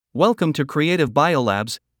Welcome to Creative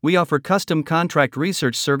Biolabs. We offer custom contract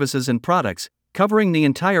research services and products, covering the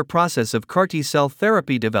entire process of CAR T cell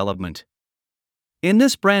therapy development. In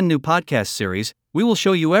this brand new podcast series, we will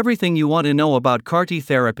show you everything you want to know about CAR T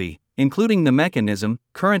therapy, including the mechanism,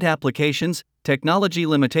 current applications, technology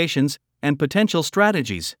limitations, and potential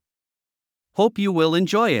strategies. Hope you will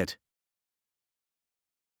enjoy it.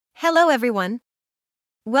 Hello, everyone.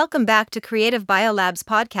 Welcome back to Creative Biolabs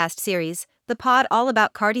podcast series, the pod all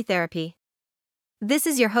about CAR T therapy. This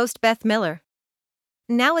is your host, Beth Miller.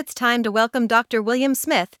 Now it's time to welcome Dr. William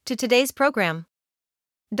Smith to today's program.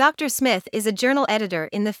 Dr. Smith is a journal editor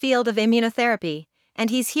in the field of immunotherapy, and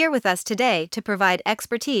he's here with us today to provide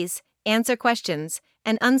expertise, answer questions,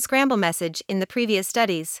 and unscramble message in the previous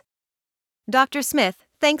studies. Dr. Smith,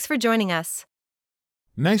 thanks for joining us.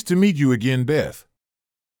 Nice to meet you again, Beth.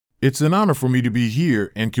 It's an honor for me to be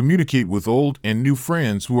here and communicate with old and new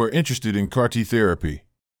friends who are interested in CAR T therapy.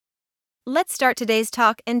 Let's start today's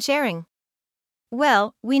talk and sharing.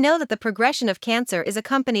 Well, we know that the progression of cancer is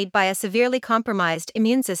accompanied by a severely compromised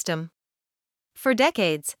immune system. For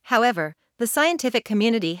decades, however, the scientific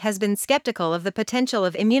community has been skeptical of the potential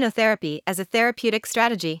of immunotherapy as a therapeutic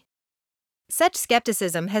strategy. Such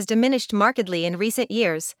skepticism has diminished markedly in recent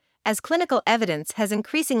years, as clinical evidence has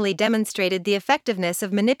increasingly demonstrated the effectiveness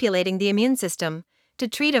of manipulating the immune system to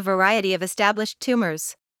treat a variety of established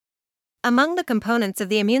tumors. Among the components of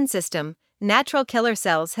the immune system, natural killer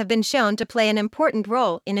cells have been shown to play an important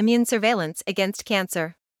role in immune surveillance against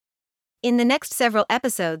cancer. In the next several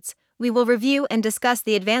episodes, we will review and discuss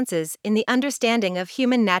the advances in the understanding of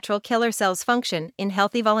human natural killer cells' function in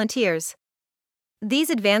healthy volunteers.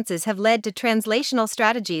 These advances have led to translational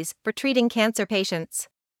strategies for treating cancer patients.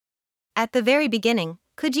 At the very beginning,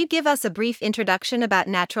 could you give us a brief introduction about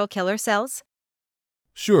natural killer cells?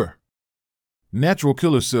 Sure. Natural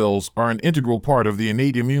killer cells are an integral part of the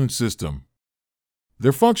innate immune system.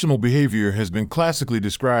 Their functional behavior has been classically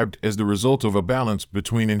described as the result of a balance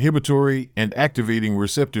between inhibitory and activating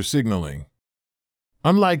receptor signaling.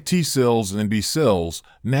 Unlike T cells and B cells,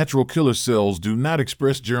 natural killer cells do not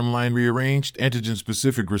express germline rearranged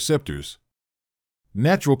antigen-specific receptors.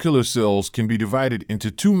 Natural killer cells can be divided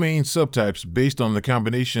into two main subtypes based on the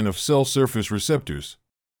combination of cell surface receptors.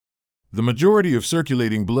 The majority of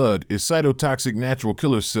circulating blood is cytotoxic natural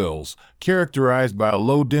killer cells, characterized by a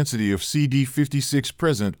low density of CD56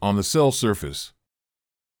 present on the cell surface.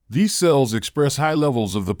 These cells express high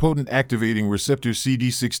levels of the potent activating receptor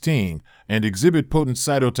CD16 and exhibit potent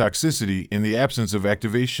cytotoxicity in the absence of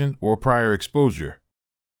activation or prior exposure.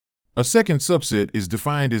 A second subset is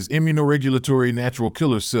defined as immunoregulatory natural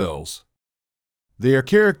killer cells. They are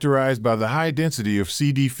characterized by the high density of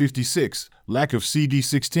CD56, lack of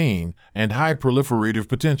CD16, and high proliferative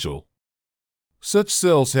potential. Such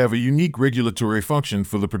cells have a unique regulatory function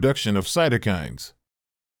for the production of cytokines.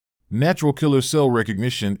 Natural killer cell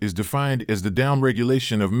recognition is defined as the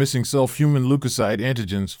downregulation of missing self-human leukocyte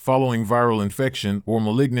antigens following viral infection or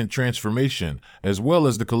malignant transformation, as well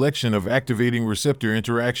as the collection of activating receptor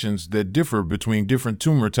interactions that differ between different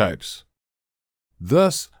tumor types.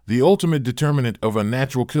 Thus, the ultimate determinant of a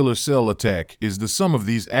natural killer cell attack is the sum of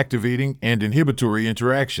these activating and inhibitory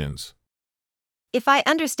interactions. If I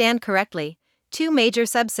understand correctly, two major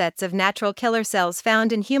subsets of natural killer cells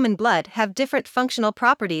found in human blood have different functional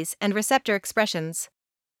properties and receptor expressions.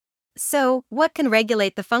 So, what can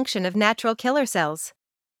regulate the function of natural killer cells?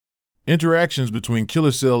 Interactions between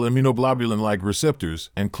killer cell immunoglobulin-like receptors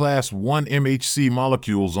and class I MHC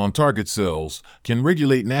molecules on target cells can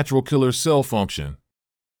regulate natural killer cell function.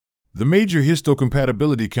 The major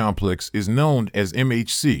histocompatibility complex is known as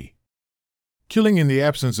MHC. Killing in the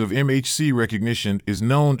absence of MHC recognition is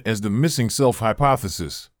known as the missing self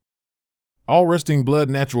hypothesis. All resting blood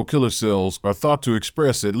natural killer cells are thought to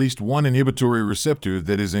express at least one inhibitory receptor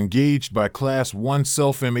that is engaged by class I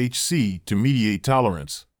self-MHC to mediate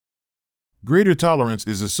tolerance. Greater tolerance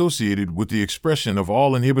is associated with the expression of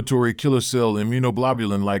all inhibitory killer cell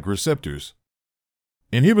immunoglobulin-like receptors.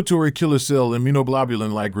 Inhibitory killer cell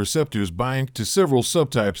immunoglobulin-like receptors bind to several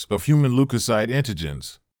subtypes of human leukocyte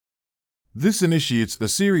antigens. This initiates a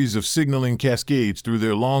series of signaling cascades through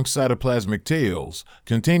their long cytoplasmic tails,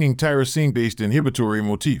 containing tyrosine-based inhibitory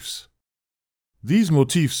motifs. These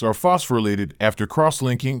motifs are phosphorylated after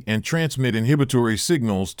cross-linking and transmit inhibitory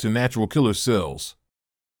signals to natural killer cells.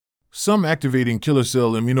 Some activating killer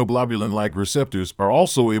cell immunoglobulin-like receptors are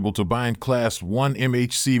also able to bind class I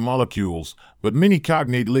MHC molecules, but many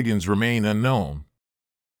cognate ligands remain unknown.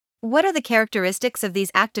 What are the characteristics of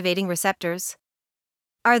these activating receptors?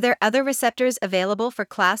 Are there other receptors available for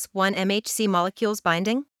class I MHC molecules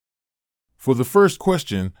binding? For the first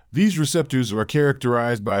question, these receptors are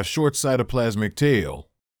characterized by a short cytoplasmic tail.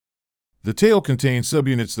 The tail contains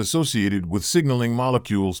subunits associated with signaling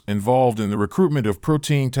molecules involved in the recruitment of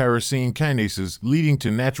protein tyrosine kinases, leading to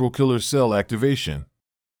natural killer cell activation.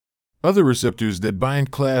 Other receptors that bind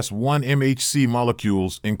class 1 MHC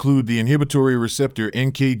molecules include the inhibitory receptor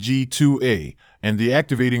NKG2A and the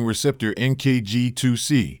activating receptor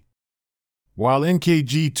NKG2C. While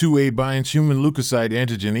NKG2A binds human leukocyte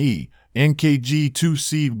antigen E,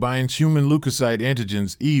 NKG2C binds human leukocyte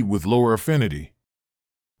antigens E with lower affinity.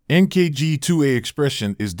 NKG2A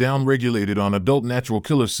expression is downregulated on adult natural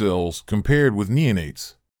killer cells compared with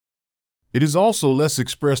neonates. It is also less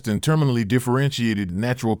expressed in terminally differentiated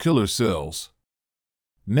natural killer cells.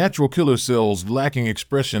 Natural killer cells lacking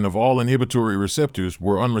expression of all inhibitory receptors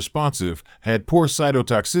were unresponsive, had poor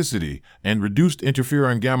cytotoxicity, and reduced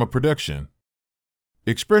interferon gamma production.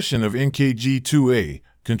 Expression of NKG2A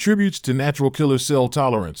contributes to natural killer cell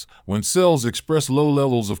tolerance when cells express low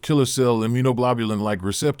levels of killer cell immunoglobulin-like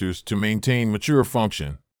receptors to maintain mature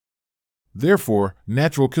function. Therefore,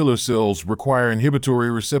 natural killer cells require inhibitory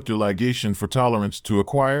receptor ligation for tolerance to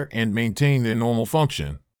acquire and maintain their normal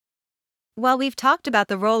function. While we've talked about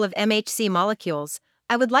the role of MHC molecules,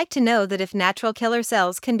 I would like to know that if natural killer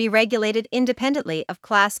cells can be regulated independently of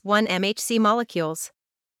class 1 MHC molecules.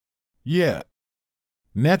 Yeah.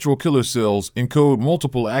 Natural killer cells encode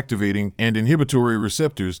multiple activating and inhibitory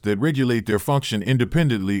receptors that regulate their function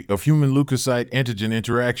independently of human leukocyte antigen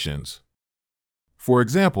interactions. For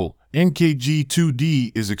example,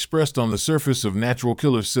 NKG2D is expressed on the surface of natural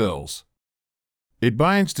killer cells. It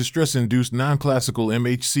binds to stress-induced non-classical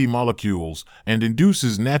MHC molecules and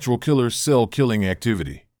induces natural killer cell killing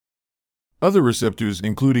activity. Other receptors,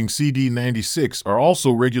 including CD96, are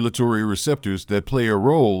also regulatory receptors that play a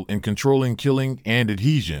role in controlling killing and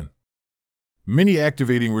adhesion. Many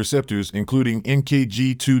activating receptors, including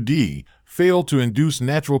NKG2D, fail to induce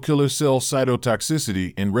natural killer cell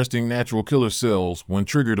cytotoxicity in resting natural killer cells when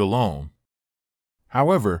triggered alone.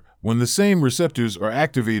 However, when the same receptors are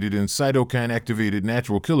activated in cytokine-activated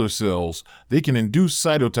natural killer cells, they can induce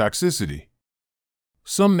cytotoxicity.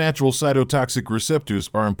 Some natural cytotoxic receptors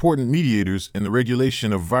are important mediators in the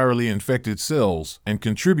regulation of virally infected cells and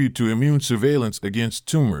contribute to immune surveillance against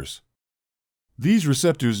tumors. These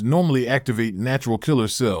receptors normally activate natural killer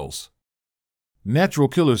cells. Natural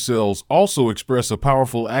killer cells also express a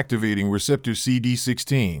powerful activating receptor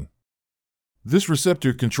CD16. This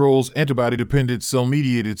receptor controls antibody-dependent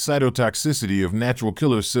cell-mediated cytotoxicity of natural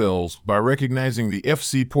killer cells by recognizing the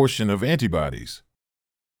Fc portion of antibodies.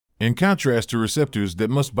 In contrast to receptors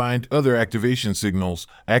that must bind other activation signals,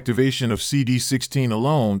 activation of CD16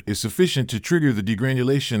 alone is sufficient to trigger the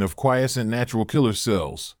degranulation of quiescent natural killer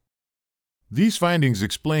cells. These findings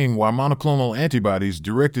explain why monoclonal antibodies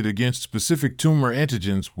directed against specific tumor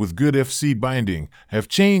antigens with good Fc binding have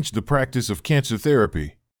changed the practice of cancer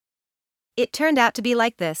therapy. It turned out to be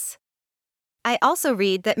like this. I also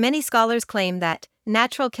read that many scholars claim that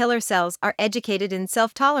natural killer cells are educated in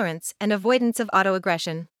self-tolerance and avoidance of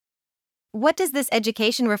autoaggression. What does this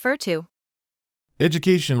education refer to?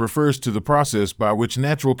 Education refers to the process by which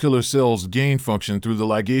natural killer cells gain function through the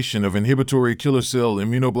ligation of inhibitory killer cell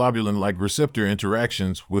immunoglobulin-like receptor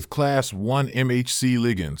interactions with class 1 MHC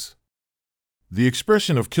ligands. The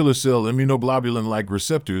expression of killer cell immunoglobulin-like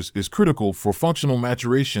receptors is critical for functional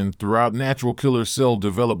maturation throughout natural killer cell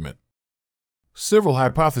development. Several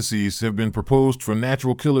hypotheses have been proposed for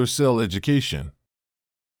natural killer cell education.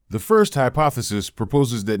 The first hypothesis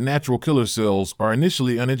proposes that natural killer cells are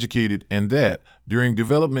initially uneducated and that, during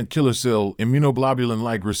development, killer cell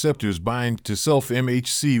immunoglobulin-like receptors bind to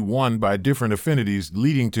self-MHC1 by different affinities,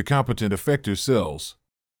 leading to competent effector cells.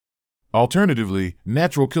 Alternatively,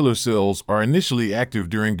 natural killer cells are initially active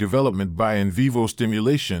during development by in vivo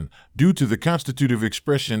stimulation due to the constitutive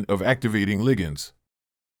expression of activating ligands.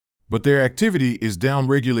 But their activity is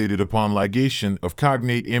downregulated upon ligation of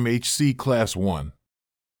cognate MHC class 1.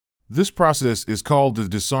 This process is called the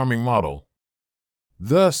disarming model.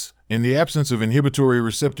 Thus, in the absence of inhibitory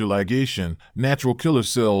receptor ligation, natural killer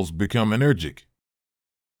cells become anergic.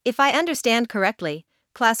 If I understand correctly,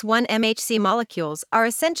 class 1 MHC molecules are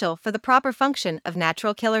essential for the proper function of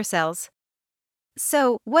natural killer cells.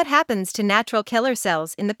 So, what happens to natural killer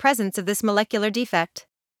cells in the presence of this molecular defect?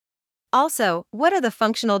 Also, what are the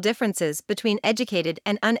functional differences between educated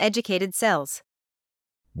and uneducated cells?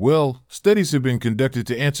 Well, studies have been conducted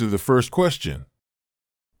to answer the first question.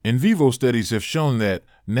 In vivo studies have shown that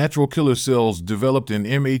natural killer cells developed in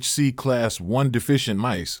MHC class 1 deficient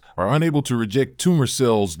mice are unable to reject tumor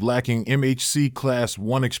cells lacking MHC class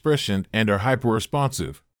 1 expression and are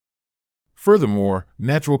hyperresponsive. Furthermore,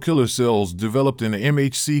 natural killer cells developed in a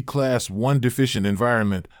MHC class I deficient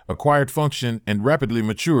environment acquired function and rapidly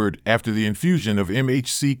matured after the infusion of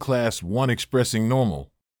MHC class I expressing normal.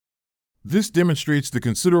 This demonstrates the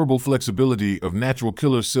considerable flexibility of natural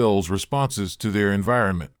killer cells' responses to their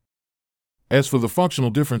environment. As for the functional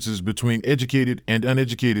differences between educated and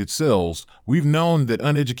uneducated cells, we've known that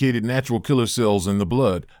uneducated natural killer cells in the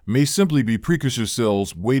blood may simply be precursor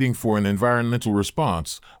cells waiting for an environmental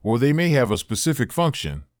response, or they may have a specific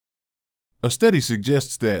function. A study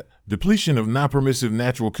suggests that depletion of non-permissive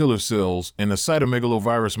natural killer cells in a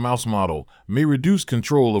cytomegalovirus mouse model may reduce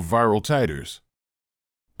control of viral titers.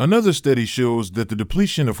 Another study shows that the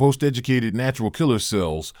depletion of host-educated natural killer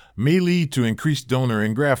cells may lead to increased donor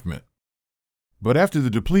engraftment. But after the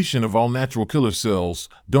depletion of all natural killer cells,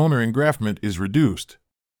 donor engraftment is reduced.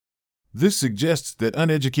 This suggests that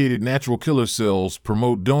uneducated natural killer cells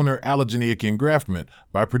promote donor allogeneic engraftment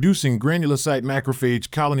by producing granulocyte macrophage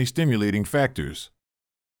colony-stimulating factors.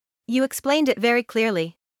 You explained it very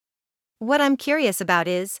clearly. What I'm curious about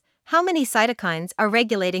is, how many cytokines are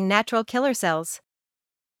regulating natural killer cells?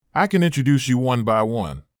 I can introduce you one by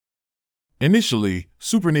one. Initially,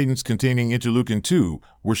 supernatants containing interleukin-2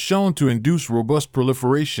 were shown to induce robust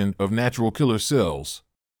proliferation of natural killer cells.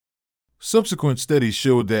 Subsequent studies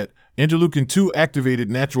showed that interleukin-2 activated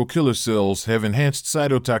natural killer cells have enhanced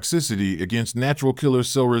cytotoxicity against natural killer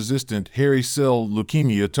cell-resistant hairy cell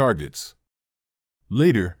leukemia targets.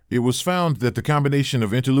 Later, it was found that the combination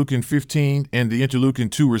of interleukin-15 and the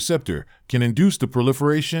interleukin-2 receptor can induce the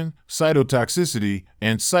proliferation, cytotoxicity,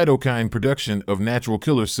 and cytokine production of natural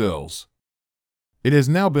killer cells. It has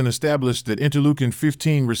now been established that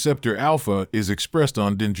interleukin-15 receptor alpha is expressed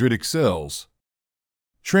on dendritic cells.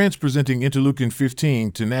 Transpresenting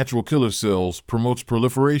interleukin-15 to natural killer cells promotes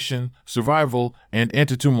proliferation, survival, and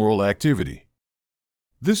antitumoral activity.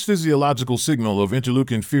 This physiological signal of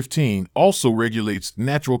interleukin-15 also regulates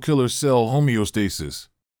natural killer cell homeostasis.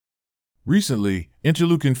 Recently,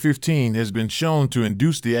 interleukin-15 has been shown to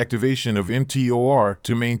induce the activation of mTOR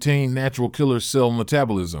to maintain natural killer cell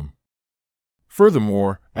metabolism.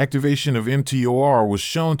 Furthermore, activation of mTOR was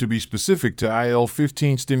shown to be specific to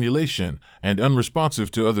IL-15 stimulation and unresponsive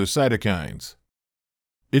to other cytokines.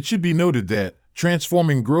 It should be noted that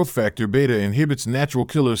transforming growth factor beta inhibits natural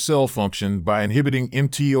killer cell function by inhibiting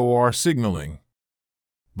mTOR signaling.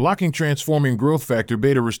 Blocking transforming growth factor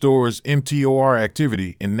beta restores mTOR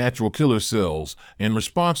activity in natural killer cells in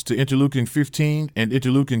response to interleukin-15 and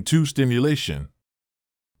interleukin-2 stimulation.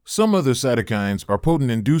 Some other cytokines are potent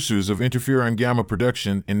inducers of interferon gamma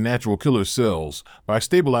production in natural killer cells by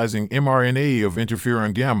stabilizing mRNA of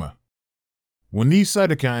interferon gamma. When these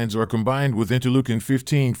cytokines are combined with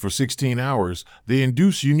interleukin-15 for 16 hours, they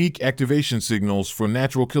induce unique activation signals for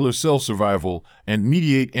natural killer cell survival and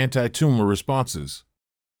mediate anti-tumor responses.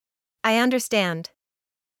 I understand.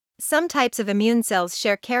 Some types of immune cells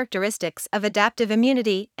share characteristics of adaptive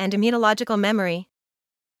immunity and immunological memory.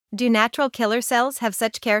 Do natural killer cells have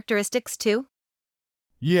such characteristics too?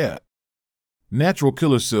 Yeah. Natural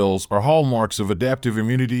killer cells are hallmarks of adaptive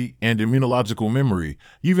immunity and immunological memory,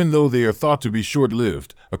 even though they are thought to be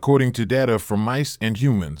short-lived, according to data from mice and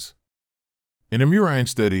humans. In a murine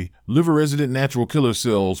study, liver-resident natural killer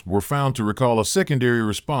cells were found to recall a secondary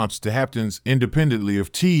response to haptens independently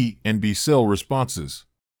of T and B cell responses.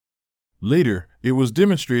 Later, it was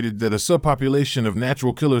demonstrated that a subpopulation of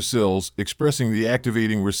natural killer cells expressing the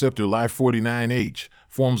activating receptor Li49H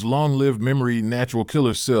forms long-lived memory natural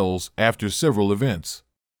killer cells after several events.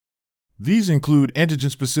 These include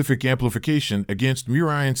antigen-specific amplification against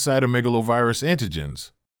murine cytomegalovirus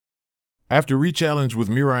antigens. After rechallenge with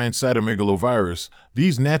murine cytomegalovirus,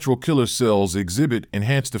 these natural killer cells exhibit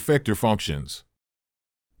enhanced effector functions.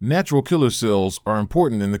 Natural killer cells are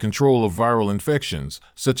important in the control of viral infections,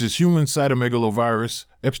 such as human cytomegalovirus,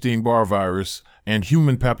 Epstein-Barr virus, and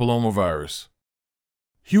human papillomavirus.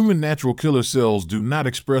 Human natural killer cells do not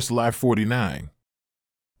express Li49.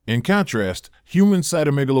 In contrast, human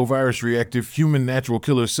cytomegalovirus-reactive human natural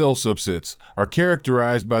killer cell subsets are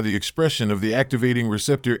characterized by the expression of the activating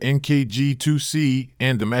receptor NKG2C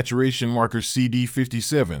and the maturation marker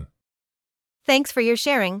CD57. Thanks for your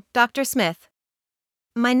sharing, Dr. Smith.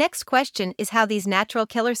 My next question is how these natural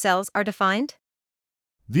killer cells are defined?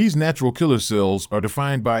 These natural killer cells are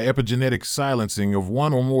defined by epigenetic silencing of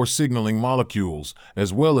one or more signaling molecules,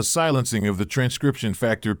 as well as silencing of the transcription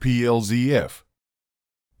factor PLZF.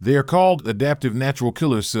 They are called adaptive natural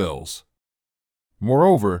killer cells.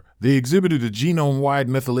 Moreover, they exhibited a genome-wide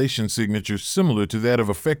methylation signature similar to that of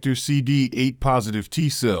effector CD8-positive T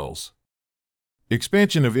cells.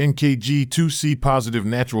 Expansion of NKG2C positive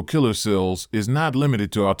natural killer cells is not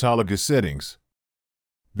limited to autologous settings.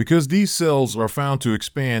 Because these cells are found to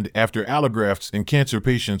expand after allografts in cancer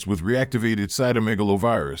patients with reactivated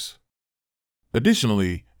cytomegalovirus.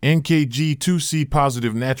 Additionally, NKG2C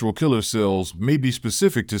positive natural killer cells may be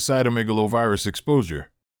specific to cytomegalovirus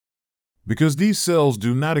exposure. Because these cells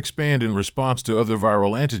do not expand in response to other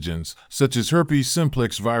viral antigens, such as herpes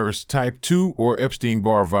simplex virus type 2 or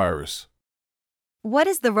Epstein-Barr virus. What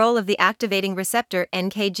is the role of the activating receptor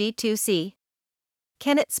NKG2C?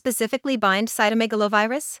 Can it specifically bind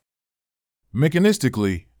cytomegalovirus?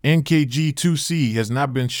 Mechanistically, NKG2C has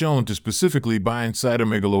not been shown to specifically bind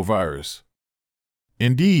cytomegalovirus.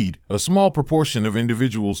 Indeed, a small proportion of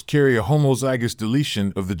individuals carry a homozygous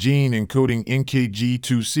deletion of the gene encoding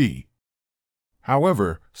NKG2C.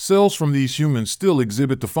 However, cells from these humans still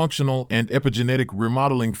exhibit the functional and epigenetic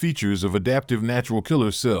remodeling features of adaptive natural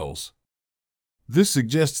killer cells. This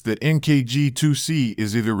suggests that NKG2C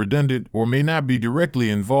is either redundant or may not be directly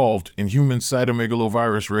involved in human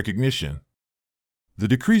cytomegalovirus recognition. The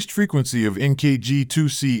decreased frequency of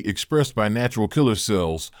NKG2C expressed by natural killer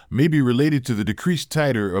cells may be related to the decreased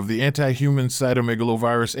titer of the anti-human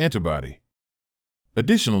cytomegalovirus antibody.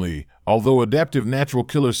 Additionally, although adaptive natural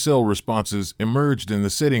killer cell responses emerged in the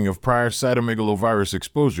setting of prior cytomegalovirus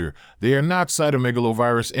exposure, they are not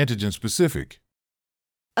cytomegalovirus antigen specific.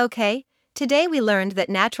 Okay, today we learned that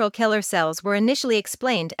natural killer cells were initially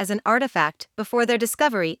explained as an artifact before their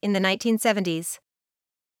discovery in the 1970s.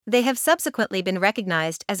 They have subsequently been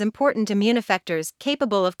recognized as important immune effectors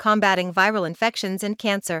capable of combating viral infections and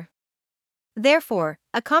cancer. Therefore,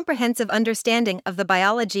 a comprehensive understanding of the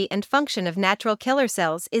biology and function of natural killer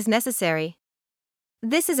cells is necessary.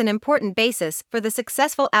 This is an important basis for the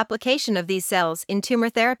successful application of these cells in tumor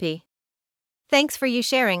therapy. Thanks for you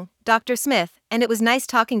sharing, Dr. Smith, and it was nice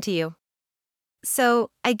talking to you. So,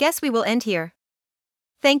 I guess we will end here.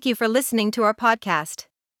 Thank you for listening to our podcast.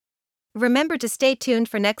 Remember to stay tuned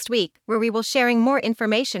for next week, where we will sharing more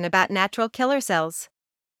information about natural killer cells.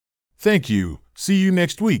 Thank you. See you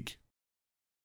next week.